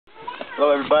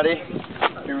Hello everybody,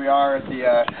 here we are at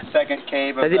the second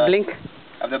cave of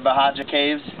the Bhaja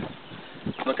caves.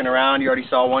 Looking around, you already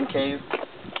saw one cave.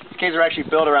 These caves are actually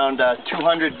built around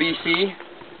 200 BC,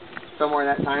 somewhere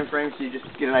in that time frame, so you just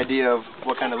get an idea of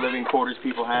what kind of living quarters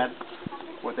people had,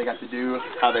 what they got to do,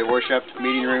 how they worshipped,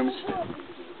 meeting rooms.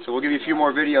 So we'll give you a few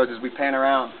more videos as we pan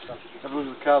around. Look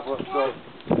at the castle up top.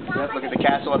 Yep, look at the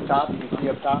castle up top, you can see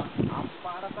up top.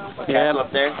 Castle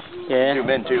up there. Yeah. Zoom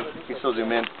in too, you can still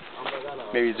zoom in.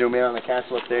 Maybe zoom in on the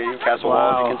castle up there, castle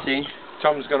walls you can see.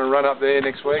 Tom's going to run up there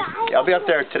next week. Yeah, I'll be up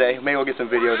there today. Maybe we'll get some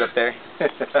videos up there.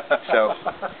 So,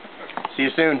 see you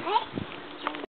soon.